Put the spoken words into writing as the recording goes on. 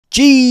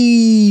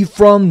G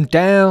from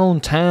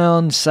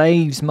downtown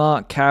saves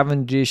Mark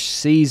Cavendish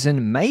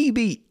season,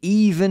 maybe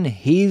even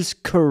his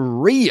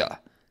career,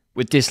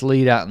 with this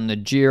lead out in the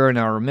Giro.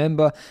 Now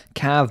remember,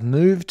 Cav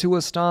moved to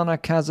Astana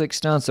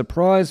Qazaqstan,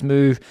 surprise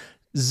move,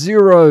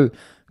 zero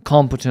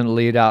competent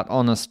lead out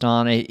on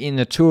Astana. In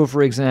the Tour,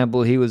 for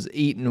example, he was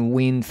eating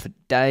wind for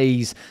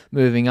days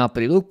moving up,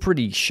 but he looked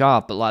pretty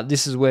sharp. But like,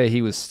 this is where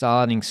he was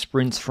starting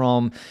sprints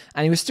from,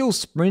 and he was still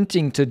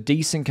sprinting to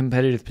decent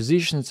competitive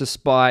positions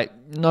despite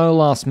no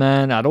last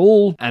man at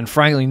all, and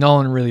frankly no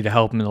one really to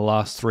help him in the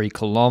last 3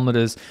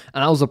 kilometers,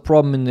 and that was a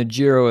problem in the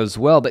Giro as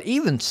well. But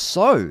even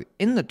so,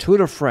 in the Tour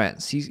de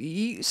France,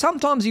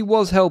 sometimes he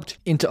was helped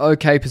into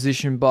okay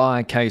position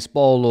by Case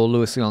Bowl or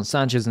Luis Leon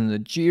Sanchez. In the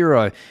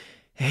Giro,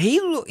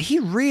 he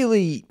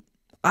really,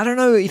 I don't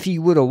know if he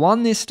would have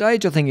won this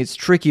stage. I think it's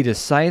tricky to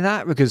say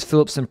that because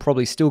Philipsen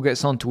probably still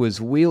gets onto his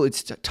wheel.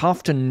 It's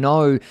tough to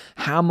know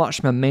how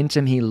much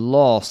momentum he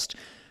lost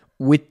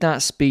with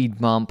that speed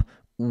bump,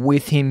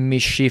 with him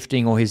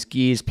misshifting or his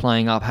gears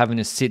playing up, having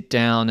to sit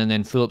down, and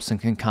then Philipsen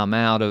can come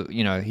out of,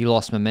 he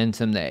lost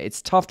momentum there.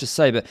 It's tough to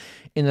say, but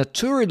in the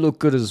Tour he looked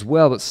good as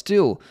well, but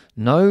still,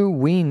 no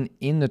win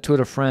in the Tour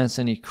de France,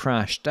 and he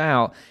crashed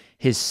out.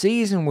 His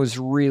season was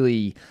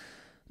really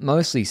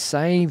mostly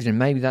saved, and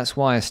maybe that's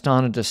why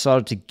Astana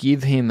decided to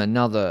give him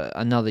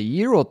another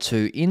year or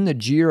two. In the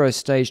Giro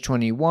stage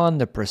 21,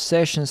 the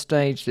procession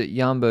stage that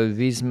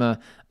Jumbo-Visma,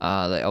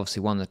 they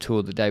obviously won the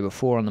Tour the day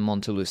before on the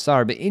Monte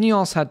Lussari, but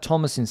Ineos had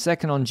Thomas in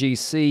second on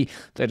GC.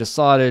 They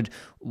decided,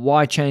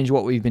 why change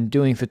what we've been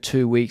doing for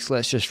 2 weeks,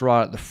 let's just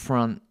ride at the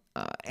front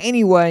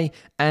anyway.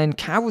 And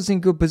Cav was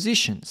in good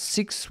position,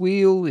 6th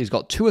wheel, he's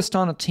got 2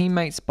 Astana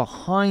teammates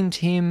behind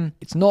him.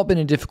 It's not been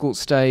a difficult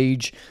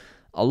stage.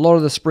 A lot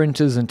of the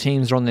sprinters and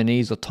teams are on their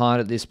knees or tired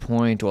at this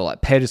point, or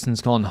like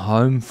Pedersen's gone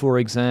home, for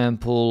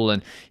example.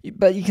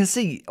 But you can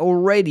see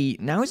already,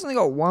 now he's only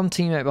got 1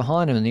 teammate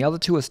behind him, and the other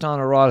 2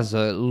 Astana riders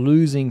are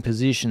losing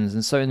positions.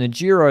 And so in the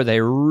Giro,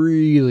 they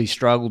really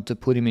struggled to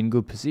put him in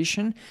good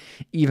position,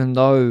 even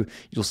though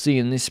you'll see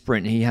in this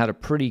sprint, he had a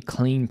pretty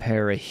clean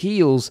pair of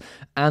heels,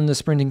 and the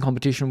sprinting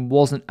competition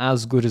wasn't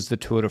as good as the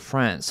Tour de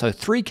France. So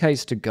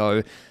 3Ks to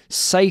go,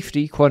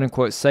 safety,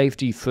 quote-unquote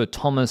safety for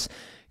Thomas.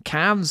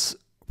 Cav's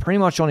pretty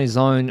much on his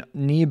own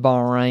near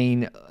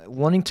Bahrain,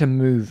 wanting to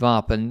move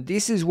up. And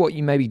this is what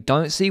you maybe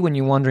don't see when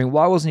you're wondering,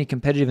 why wasn't he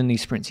competitive in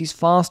these sprints? He's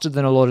faster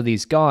than a lot of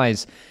these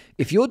guys.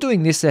 If you're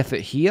doing this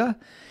effort here,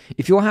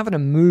 if you're having to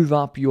move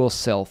up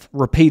yourself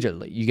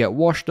repeatedly, you get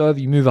washed over,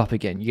 you move up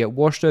again, you get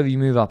washed over, you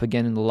move up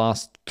again in the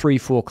last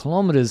 3-4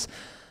 kilometers,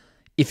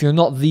 if you're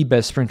not the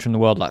best sprinter in the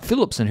world like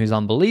Philipsen, who's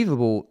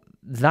unbelievable,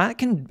 that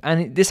can,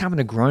 and this happened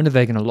to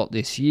Groenewegen a lot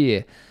this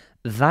year,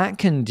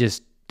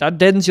 that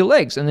deadens your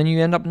legs, and then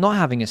you end up not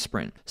having a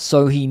sprint.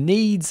 So he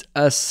needs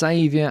a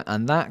saviour,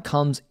 and that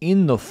comes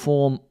in the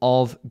form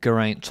of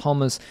Geraint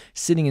Thomas.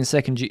 Sitting in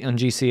second on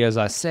GC, as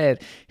I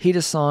said, he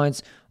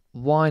decides,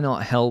 why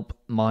not help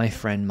my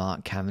friend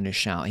Mark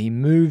Cavendish out? He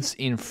moves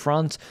in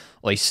front,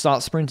 or he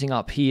starts sprinting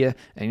up here,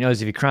 and he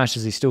knows if he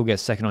crashes, he still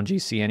gets second on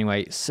GC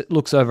anyway.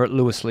 Looks over at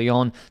Luis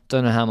Leon,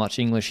 don't know how much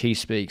English he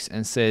speaks,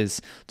 and says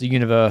the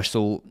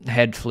universal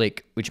head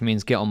flick, which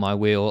means get on my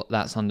wheel.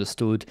 That's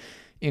understood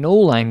in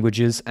all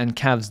languages, and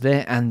Cav's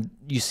there, and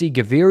you see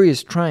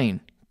Gaviria's train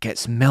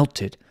gets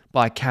melted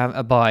by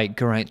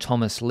Geraint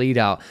Thomas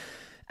Leadout.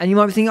 And you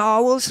might be thinking,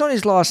 oh, well, it's not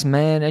his last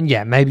man, and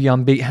yeah, maybe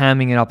I'm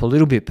hamming it up a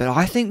little bit, but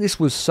I think this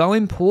was so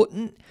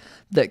important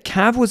that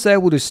Cav was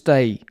able to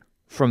stay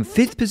from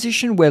 5th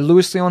position, where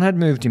Luis Leon had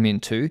moved him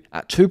into,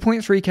 at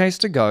 2.3Ks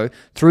to go,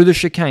 through the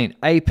chicane,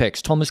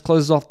 apex. Thomas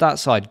closes off that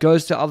side,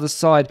 goes to the other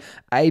side,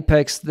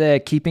 apex there,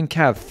 keeping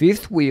Cav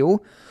 5th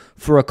wheel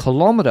for a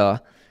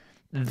kilometre.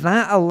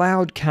 That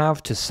allowed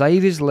Cav to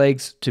save his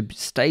legs, to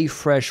stay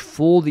fresh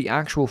for the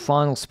actual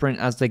final sprint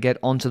as they get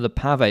onto the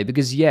pavé.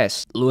 Because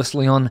yes, Luis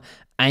Leon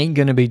ain't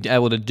going to be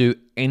able to do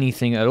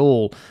anything at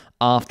all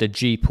after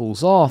G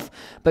pulls off,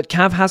 but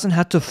Cav hasn't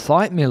had to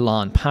fight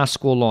Milan,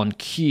 Pasqualon,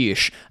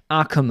 Kirsch,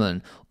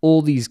 Ackermann,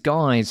 all these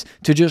guys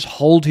to just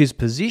hold his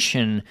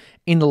position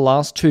in the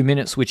last 2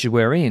 minutes, which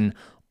we're in,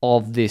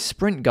 of this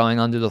sprint going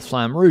under the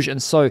Flamme Rouge.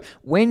 And so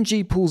when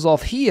G pulls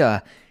off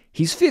here,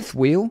 he's 5th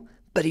wheel,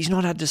 but he's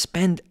not had to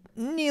spend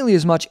nearly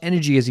as much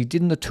energy as he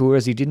did in the Tour,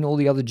 as he did in all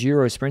the other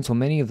Giro sprints, or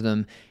many of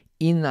them,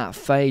 in that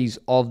phase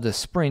of the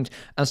sprint.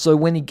 And so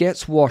when he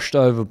gets washed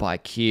over by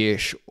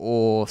Kirsch,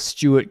 or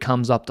Stewart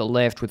comes up the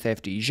left with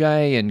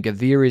FDJ, and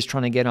Gaviria is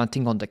trying to get, I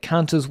think, onto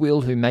Cantor's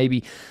wheel, who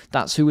maybe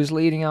that's who is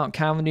leading out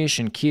Cavendish,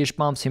 and Kirsch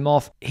bumps him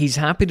off, he's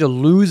happy to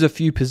lose a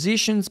few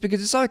positions,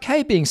 because it's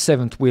okay being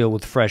 7th wheel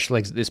with fresh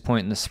legs at this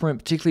point in the sprint,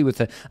 particularly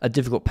with a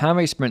difficult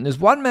pavé sprint. There's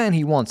one man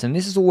he wants, and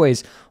this is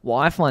always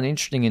what I find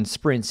interesting in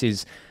sprints,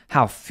 is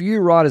how few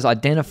riders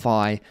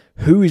identify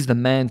who is the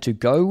man to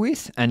go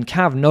with, and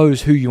Cav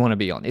knows who you want to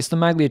be on. It's the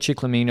Maglia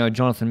Ciclamino,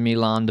 Jonathan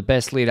Milan, the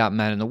best lead-out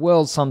man in the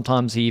world.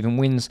 Sometimes he even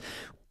wins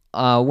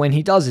when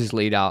he does his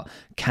lead-out.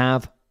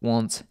 Cav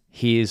wants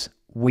his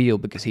wheel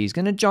because he's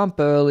going to jump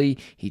early.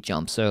 He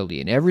jumps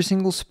early in every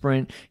single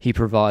sprint. He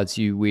provides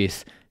you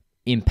with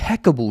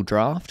impeccable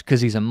draft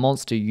because he's a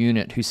monster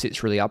unit who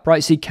sits really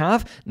upright. See,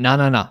 Cav?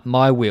 No,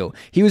 my wheel.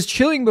 He was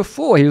chilling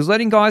before. He was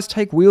letting guys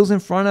take wheels in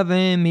front of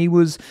him. He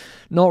was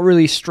not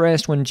really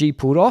stressed when G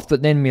pulled off,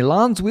 but then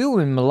Milan's wheel,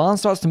 when Milan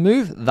starts to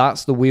move,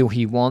 that's the wheel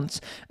he wants,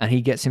 and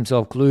he gets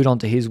himself glued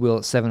onto his wheel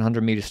at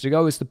 700 meters to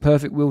go. It's the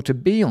perfect wheel to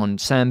be on.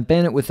 Sam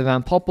Bennett with the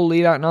Van Poppel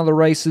lead out in other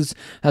races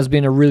has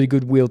been a really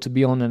good wheel to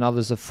be on, and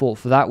others have fought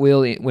for that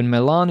wheel. When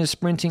Milan is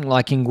sprinting,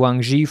 like in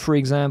Guangxi, for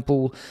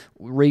example,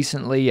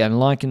 recently, and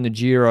like in the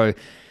Giro,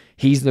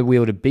 he's the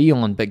wheel to be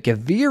on. But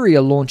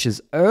Gaviria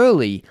launches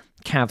early,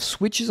 Cav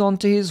switches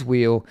onto his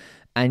wheel,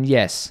 and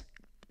yes,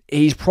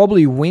 he's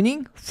probably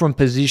winning from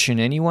position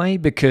anyway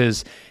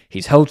because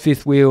he's held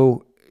fifth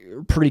wheel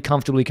pretty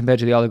comfortably compared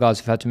to the other guys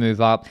who've had to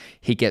move up.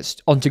 He gets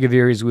onto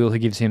Gaviria's wheel, who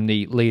gives him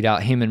the lead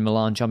out, him and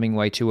Milan jumping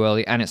way too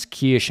early, and it's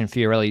Kirsch and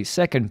Fiorelli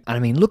second. And I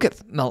mean, look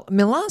at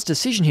Milan's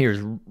decision here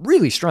is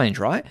really strange,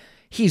 right?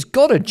 He's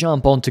got to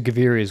jump onto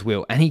Gaviria's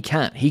wheel, and he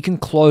can't. He can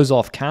close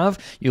off Cav.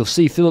 You'll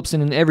see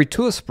Philipsen in every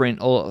tour sprint,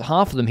 or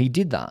half of them, he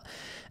did that.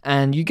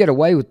 And you get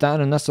away with that,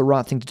 and that's the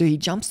right thing to do. He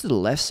jumps to the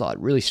left side.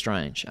 Really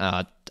strange.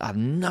 I have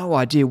no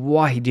idea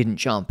why he didn't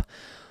jump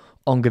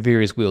on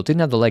Gaviria's wheel.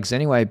 Didn't have the legs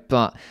anyway,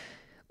 but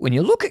when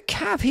you look at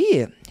Cav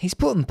here, he's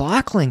putting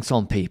bike lengths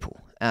on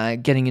people.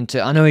 Getting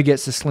into, I know he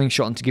gets the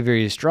slingshot into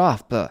Gaviria's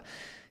draft, but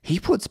he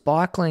puts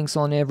bike lengths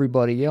on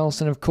everybody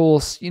else. And of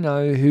course, you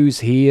know, who's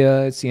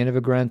here? It's the end of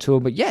a Grand Tour.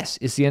 But yes,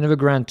 it's the end of a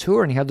Grand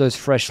Tour, and he had those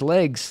fresh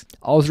legs.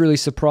 I was really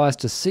surprised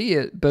to see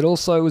it, but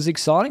also it was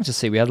exciting to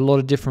see. We had a lot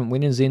of different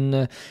winners in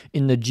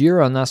the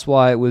Giro, and that's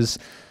why it was,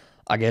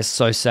 I guess,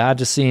 so sad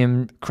to see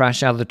him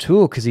crash out of the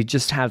Tour, because he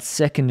just had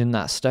second in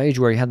that stage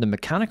where he had the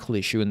mechanical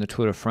issue in the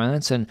Tour de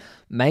France, and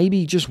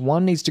maybe just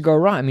one needs to go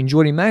right. I mean,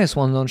 Jordi Meus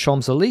won on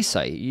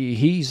Champs-Élysées.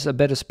 He's a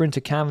better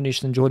sprinter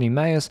Cavendish than Jordi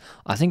Meus.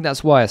 I think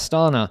that's why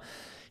Astana,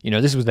 you know,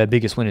 this was their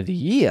biggest win of the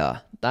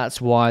year.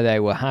 That's why they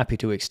were happy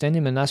to extend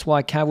him, and that's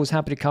why Cav was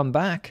happy to come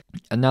back.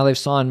 And now they've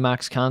signed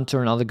Max Kanter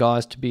and other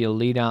guys to be a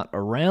lead out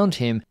around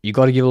him. You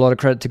got to give a lot of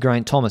credit to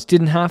Geraint Thomas.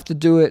 Didn't have to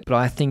do it, but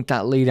I think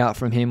that lead out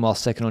from him while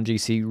second on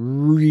GC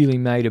really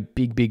made a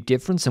big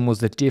difference, and was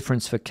the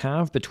difference for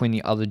Cav between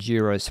the other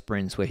Giro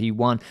sprints, where he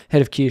won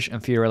ahead of Kirsch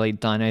and Fiorelli,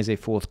 Dainese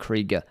fourth,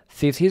 Krieger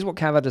fifth. Here's what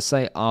Cav had to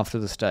say after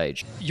the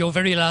stage. Your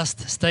very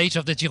last stage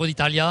of the Giro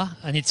d'Italia,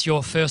 and it's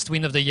your first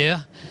win of the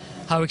year.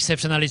 How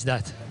exceptional is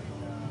that?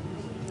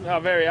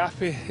 I'm very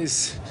happy.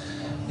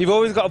 You've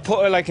always got to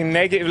put like a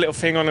negative little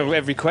thing on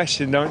every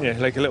question, don't you?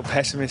 Like a little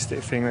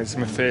pessimistic thing. That's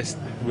my first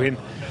win.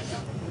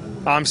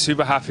 I'm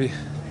super happy.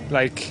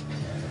 Like,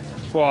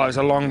 well, it was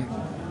a long,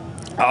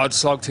 hard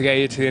slog to get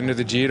here to the end of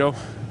the Giro,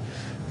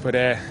 but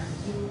you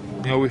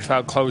know, we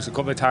felt close a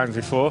couple of times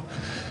before,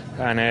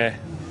 and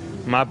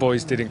my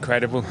boys did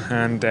incredible,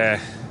 and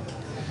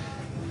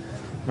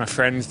my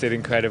friends did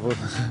incredible.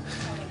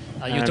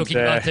 Are you talking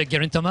about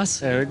Geraint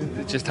Thomas? We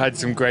just had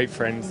some great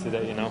friends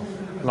today, you know,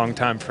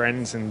 long-time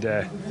friends, and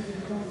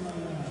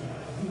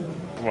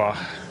wow,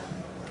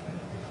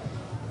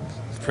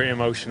 it's pretty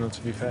emotional,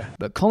 to be fair.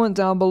 But comment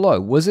down below,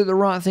 was it the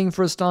right thing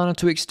for Astana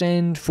to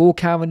extend, for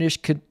Cavendish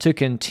to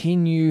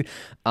continue?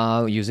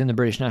 He was in the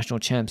British National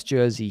Champs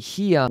jersey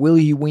here. Will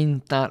he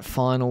win that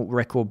final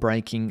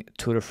record-breaking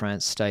Tour de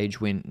France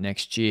stage win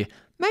next year?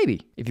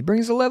 Maybe. If he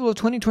brings the level of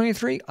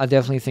 2023, I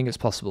definitely think it's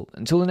possible.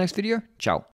 Until the next video, ciao.